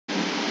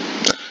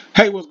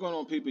Hey, what's going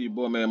on, people? Your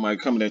boy, man,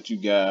 Mike, coming at you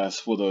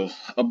guys with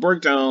a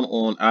breakdown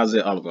on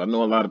Isaiah Oliver. I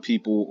know a lot of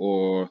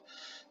people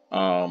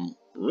are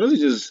really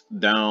just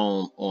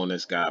down on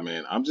this guy,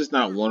 man. I'm just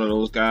not one of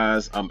those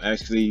guys. I'm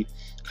actually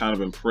kind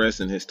of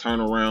impressed in his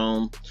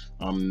turnaround.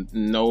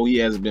 No, he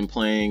hasn't been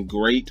playing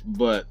great,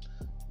 but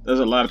there's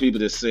a lot of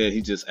people that said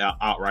he just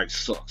outright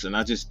sucks, and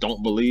I just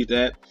don't believe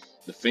that.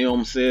 The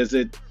film says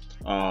it.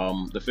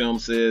 The film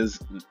says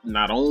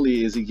not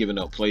only is he giving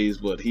up plays,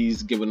 but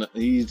he's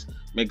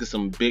making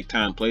some big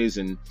time plays.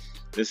 And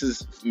this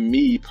is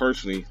me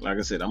personally. Like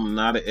I said, I'm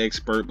not an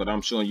expert, but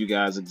I'm showing you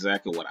guys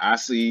exactly what I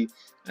see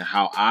and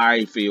how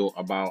I feel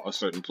about a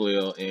certain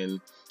player,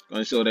 and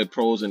going to show their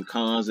pros and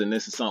cons. And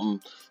this is something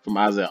from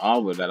Isaiah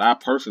Oliver that I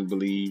personally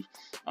believe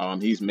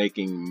he's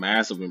making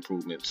massive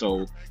improvement.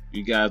 So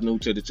you guys new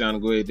to the channel,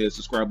 go ahead and hit the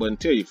subscribe button.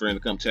 Tell your friend to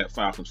come chat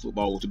Falcons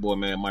football with your boy,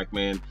 man, Mike,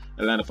 man.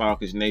 Atlanta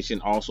Falcons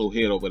Nation, also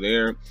head over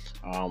there.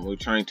 We're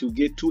trying to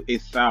get to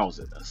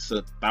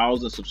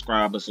 1,000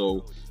 subscribers,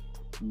 so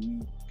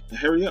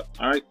hurry up.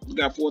 All right, we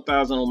got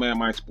 4,000 on Man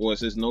Mike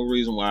Sports. There's no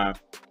reason why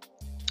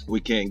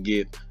we can't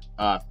get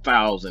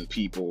 1,000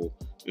 people,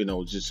 you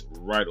know, just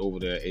right over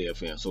there at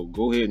AFN. So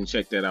go ahead and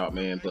check that out,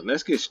 man. But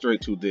let's get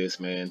straight to this,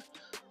 man.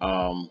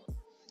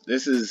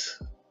 This is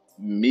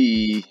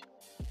me,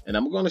 and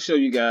I'm going to show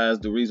you guys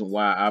the reason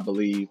why I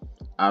believe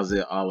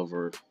Isaiah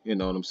Oliver, you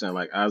know what I'm saying?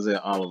 Like, Isaiah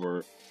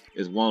Oliver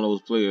is one of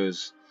those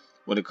players,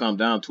 when it comes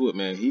down to it,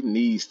 man, he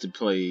needs to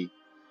play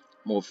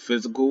more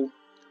physical.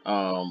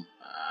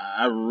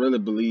 I really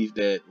believe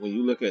that when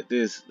you look at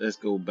this, let's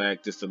go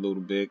back just a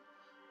little bit.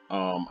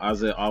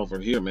 Isaiah Oliver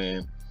here,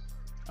 man.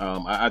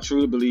 I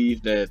truly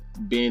believe that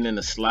being in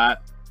the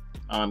slot,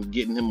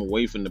 getting him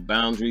away from the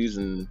boundaries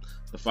and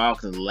the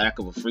Falcons' lack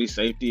of a free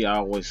safety. I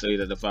always say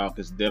that the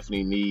Falcons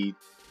definitely need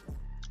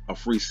a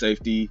free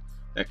safety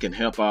that can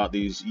help out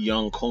these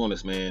young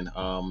corners, man.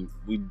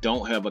 We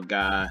don't have a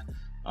guy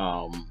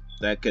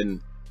that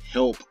can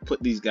help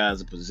put these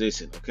guys in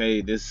position.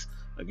 Okay, this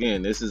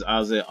is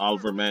Isaiah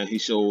Oliver, man. He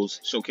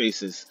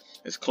showcases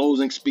his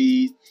closing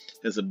speed,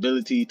 his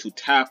ability to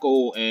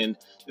tackle, and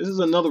this is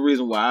another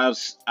reason why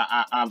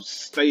I've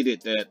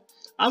stated that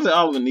Isaiah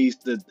Oliver needs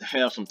to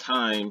have some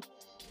time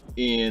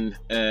in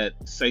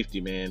at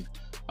safety, man.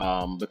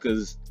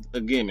 Because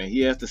again, man,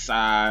 he has the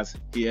size,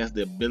 he has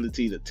the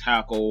ability to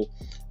tackle,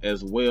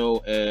 as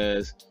well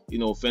as, you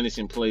know,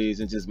 finishing plays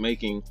and just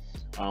making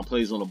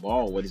plays on the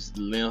ball with his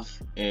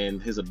length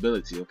and his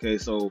ability. Okay,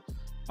 so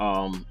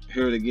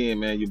here it again,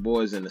 man. Your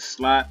boy's in the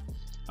slot.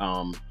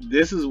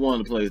 This is one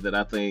of the plays that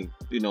I think,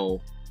 you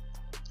know,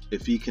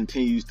 if he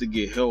continues to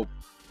get help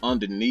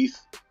underneath,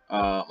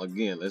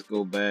 again, let's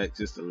go back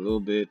just a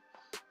little bit.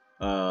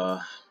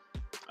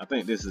 I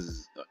think this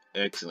is an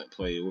excellent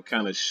play. It will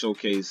kind of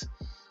showcase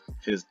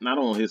his, not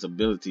only his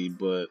ability,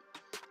 but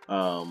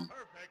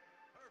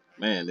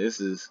man, this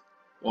is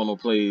one of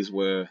the plays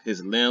where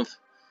his length,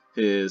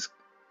 his,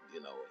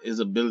 you know, his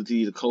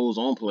ability to close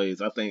on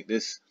plays. I think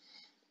this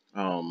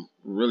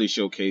really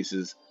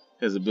showcases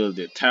his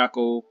ability to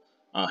tackle,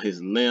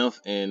 his length,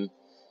 and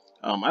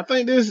I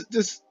think this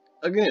just,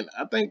 again,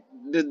 I think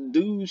the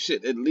dude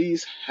should at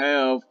least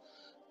have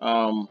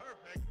a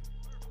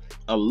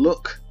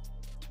look.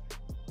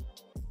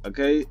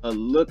 Okay, a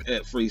look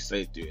at free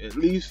safety, at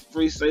least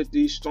free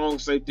safety, strong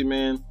safety,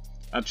 man.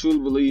 I truly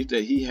believe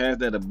that he has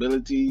that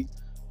ability.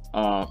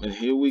 And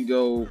here we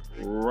go,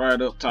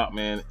 right up top,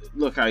 man.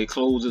 Look how he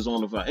closes on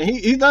the front, and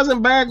he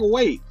doesn't back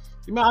away.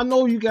 You know, I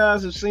know you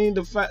guys have seen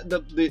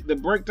the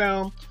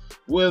breakdown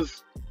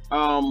with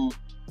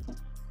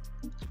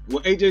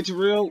AJ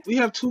Terrell. We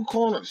have two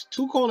corners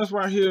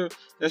right here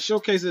that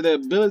showcases that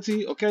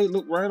ability. Okay,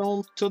 look right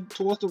on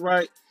towards the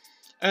right.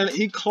 And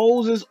he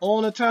closes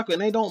on the tackle,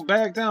 and they don't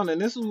back down.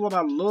 And this is what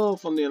I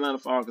love from the Atlanta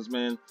Falcons,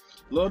 man.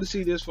 Love to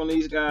see this from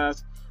these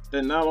guys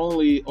that not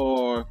only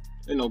are,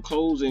 you know,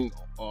 closing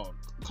on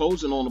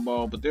the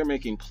ball, but they're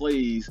making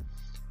plays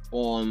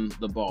on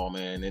the ball,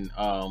 man. And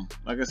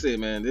like I said,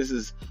 man, this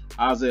is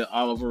Isaiah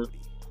Oliver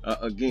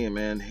again,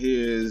 man.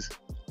 Here's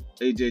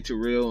AJ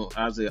Terrell,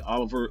 Isaiah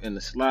Oliver in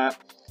the slot.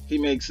 He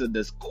makes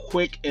this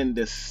quick and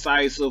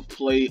decisive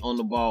play on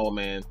the ball,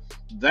 man.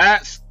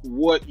 That's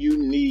what you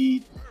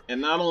need. And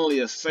not only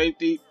a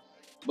safety,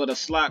 but a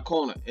slot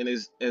corner. And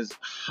has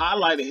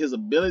highlighted his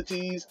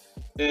abilities,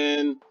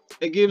 and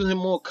it gives him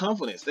more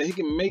confidence that he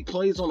can make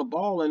plays on the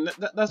ball. And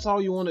that's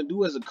all you want to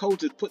do as a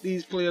coach, is put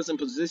these players in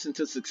position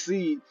to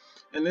succeed.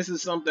 And this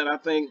is something that I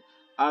think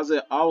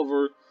Isaiah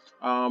Oliver,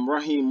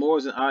 Raheem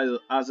Morris, and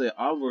Isaiah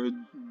Oliver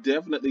have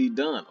definitely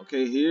done.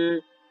 Okay,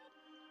 here,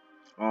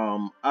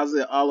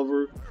 Isaiah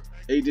Oliver,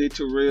 AJ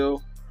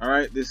Terrell. All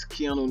right, this is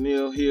Keanu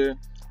Neal here.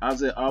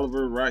 Isaiah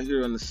Oliver right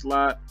here in the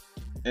slot.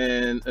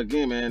 And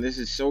again, man, this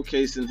is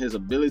showcasing his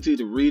ability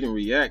to read and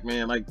react,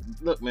 man. Like,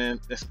 look, man,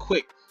 that's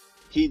quick.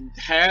 He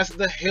has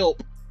the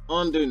help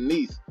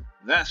underneath.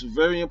 That's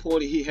very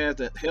important. He has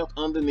the help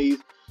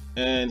underneath,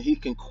 and he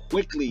can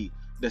quickly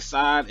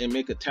decide and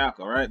make a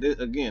tackle. All right,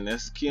 again,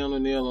 that's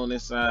Keanu Neal on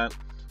this side.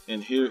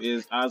 And here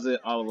is Isaiah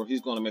Oliver.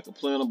 He's going to make a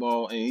play on the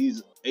ball, and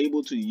he's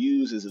able to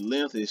use his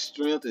length, his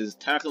strength, his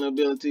tackling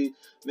ability. And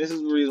this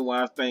is the reason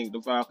why I think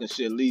the Falcons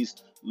should at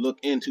least look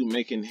into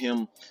making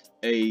him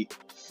a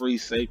free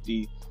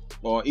safety,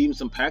 or even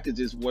some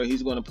packages where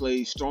he's going to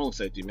play strong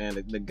safety,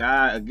 man. The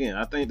guy, again,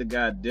 I think the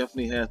guy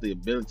definitely has the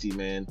ability,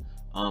 man,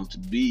 to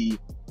be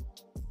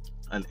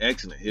an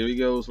excellent. Here he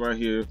goes right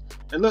here.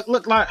 And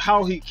look like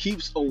how he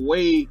keeps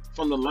away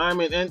from the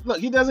lineman. And look,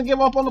 he doesn't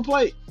give up on the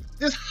play.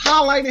 This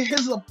highlighting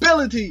his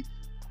ability.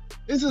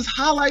 This is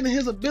highlighting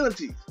his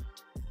abilities.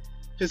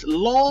 His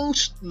long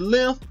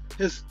length,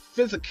 his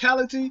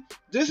physicality.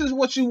 This is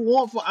what you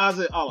want for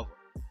Isaiah Oliver.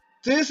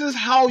 This is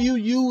how you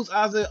use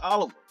Isaiah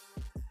Oliver.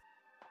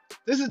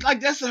 This is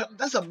like, that's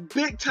a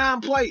big time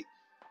play.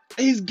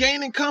 And he's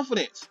gaining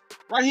confidence.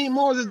 Raheem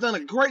Morris has done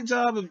a great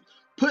job of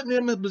putting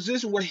him in a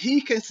position where he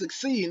can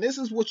succeed. And this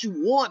is what you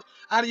want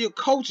out of your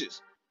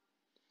coaches.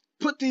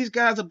 Put these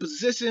guys in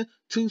position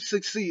to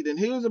succeed. And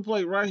here's a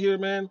play right here,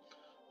 man.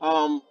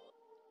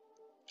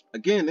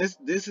 Again,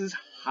 this is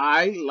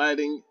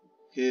highlighting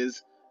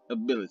his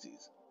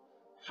abilities.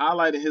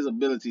 Highlighting his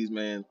abilities,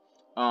 man.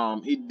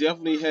 He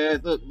definitely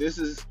had, look, this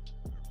is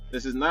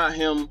not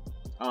him.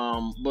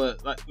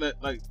 But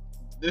like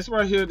this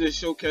right here,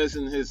 just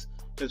showcasing his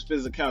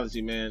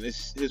physicality, man.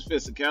 It's his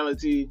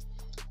physicality.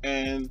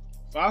 And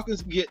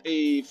Falcons get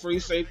a free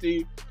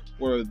safety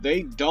where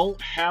they don't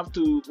have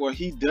to, where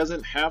he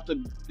doesn't have to,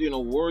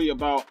 worry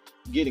about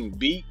getting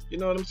beat. You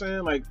know what I'm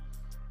saying? Like,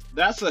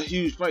 that's a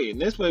huge play.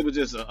 And this play was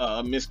just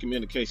a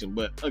miscommunication.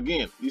 But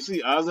again, you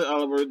see, Isaiah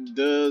Oliver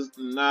does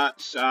not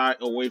shy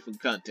away from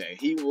contact.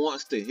 He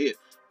wants to hit.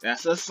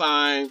 That's a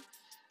sign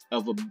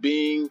of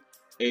being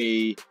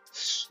a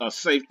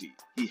safety.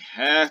 He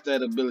has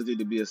that ability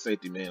to be a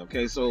safety, man.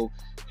 Okay, so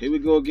here we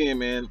go again,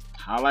 man.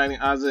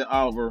 Highlighting Isaiah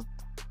Oliver.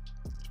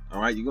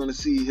 All right, you're gonna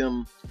see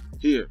him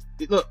here.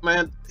 Look,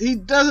 man, he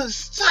doesn't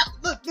shy.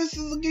 Look, this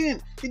is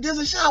again. He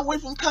doesn't shy away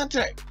from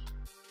contact.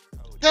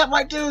 That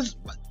right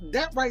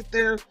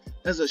there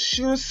is a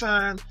sure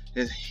sign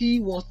that he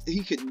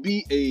could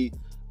be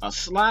a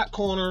slot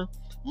corner,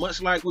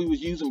 much like we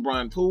was using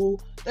Brian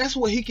Poole. That's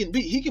what he can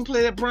be. He can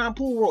play that Brian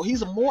Poole role.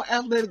 He's a more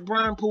athletic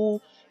Brian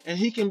Poole, and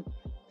he can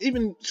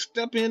even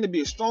step in to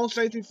be a strong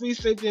safety, free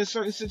safety in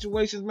certain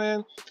situations,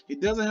 man. He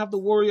doesn't have to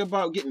worry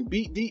about getting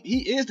beat deep.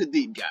 He is the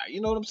deep guy.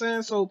 You know what I'm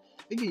saying? So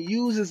he can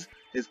use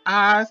his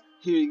eyes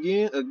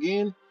here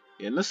again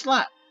in the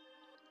slot.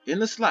 In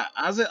the slot,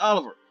 Isaiah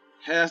Oliver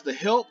has the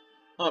help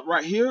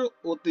right here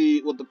with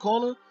the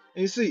corner,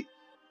 and you see,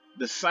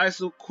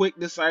 decisive, quick,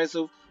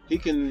 decisive.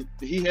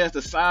 He has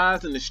the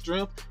size and the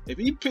strength. If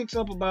he picks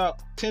up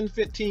about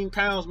 10-15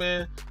 pounds,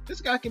 man,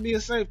 this guy can be a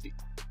safety,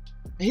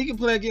 and he can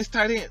play against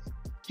tight ends.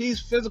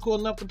 He's physical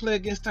enough to play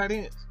against tight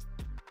ends.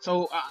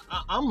 So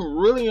I'm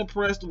really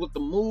impressed with the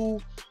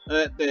move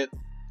that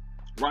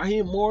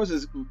Raheem Morris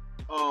has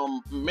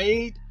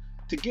made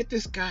to get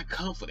this guy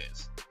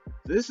confidence.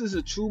 This is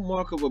a true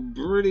mark of a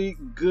pretty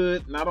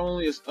good, not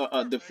only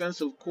a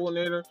defensive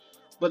coordinator,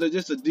 but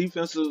just a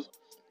defensive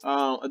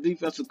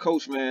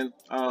coach, man,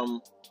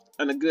 and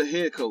a good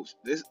head coach.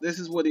 This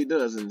is what he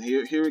does. And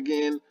here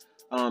again,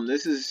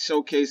 this is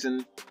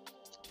showcasing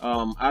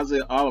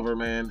Isaiah Oliver,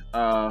 man.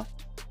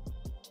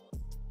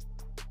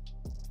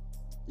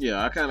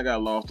 Yeah, I kind of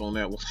got lost on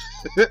that one.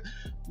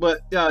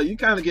 But yeah, you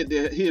kind of get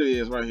there. Here it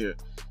is right here.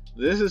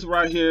 This is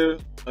right here.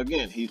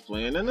 Again, he's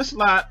playing in the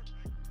slot.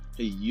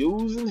 He's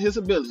using his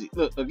ability.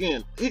 Look,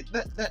 again,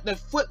 that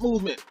foot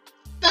movement.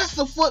 That's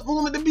the foot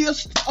movement to be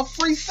a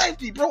free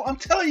safety, bro. I'm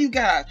telling you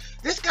guys,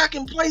 this guy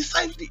can play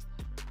safety.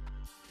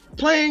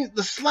 Playing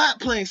the slot,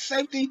 playing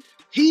safety,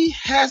 he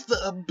has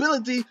the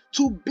ability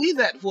to be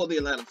that for the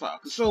Atlanta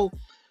Falcons. So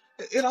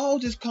it all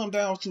just comes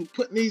down to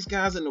putting these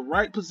guys in the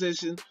right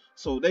position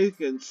so they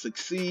can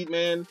succeed,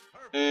 man.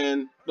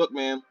 And look,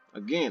 man,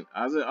 again,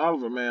 Isaiah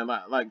Oliver, man,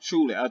 like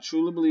truly, I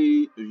truly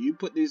believe if you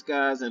put these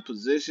guys in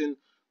position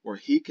where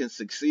he can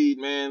succeed,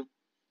 man,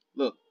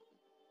 look,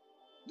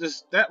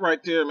 just that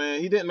right there,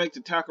 man, he didn't make the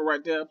tackle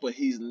right there, but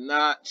he's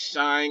not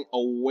shying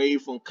away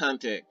from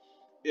contact.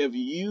 If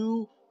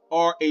you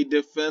are a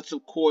defensive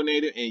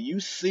coordinator and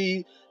you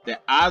see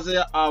that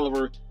Isaiah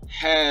Oliver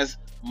has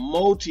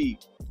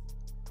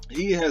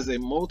he has a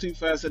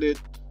multifaceted,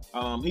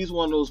 he's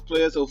one of those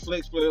players, a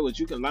flex player, which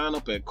you can line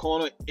up at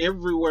corner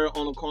everywhere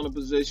on the corner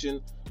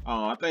position.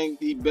 I think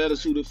he's better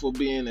suited for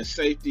being a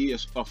safety,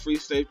 a free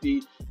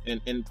safety,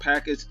 and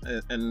package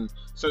and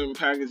certain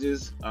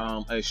packages,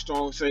 a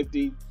strong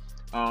safety,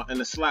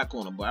 and a slot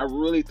corner. But I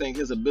really think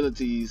his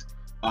abilities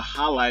are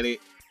highlighted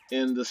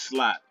in the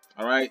slot.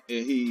 All right,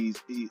 and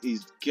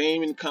he's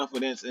gaining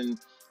confidence, and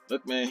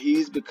look, man,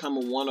 he's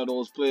becoming one of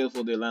those players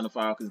for the Atlanta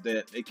Falcons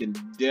that they can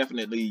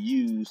definitely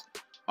use,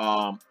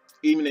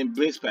 even in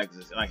blitz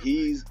packages. Like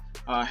he's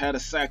had a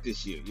sack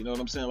this year. You know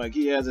what I'm saying? Like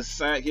he had a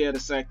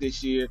sack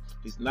this year.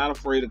 He's not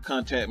afraid of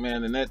contact,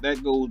 man, and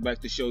that goes back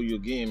to show you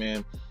again,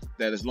 man,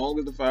 that as long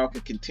as the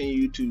Falcons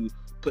continue to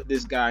put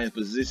this guy in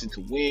position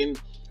to win,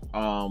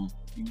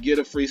 you get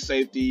a free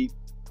safety,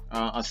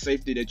 a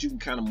safety that you can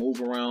kind of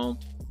move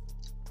around.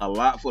 a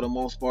lot for the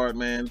most part,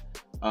 man.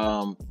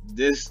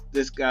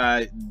 This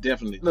guy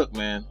definitely, look,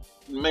 man,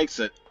 makes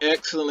an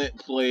excellent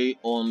play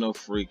on the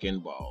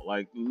freaking ball.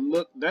 Like,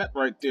 look, that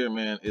right there,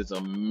 man, is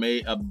a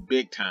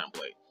big time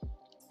play.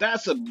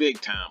 That's a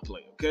big time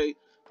play, okay?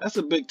 That's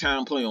a big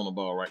time play on the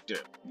ball right there.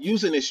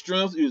 Using his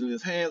strength, using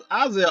his hands.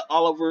 Isaiah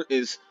Oliver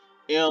is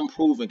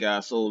improving,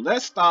 guys. So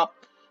let's stop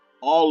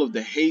all of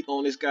the hate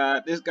on this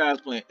guy. This guy's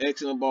playing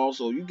excellent ball.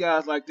 So you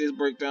guys like this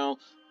breakdown,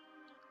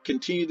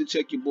 continue to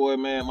check your boy,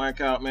 man,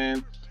 Mike out,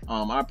 man.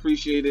 I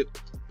appreciate it.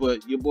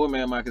 But your boy,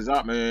 man, Mike is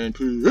out, man.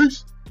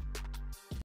 Peace.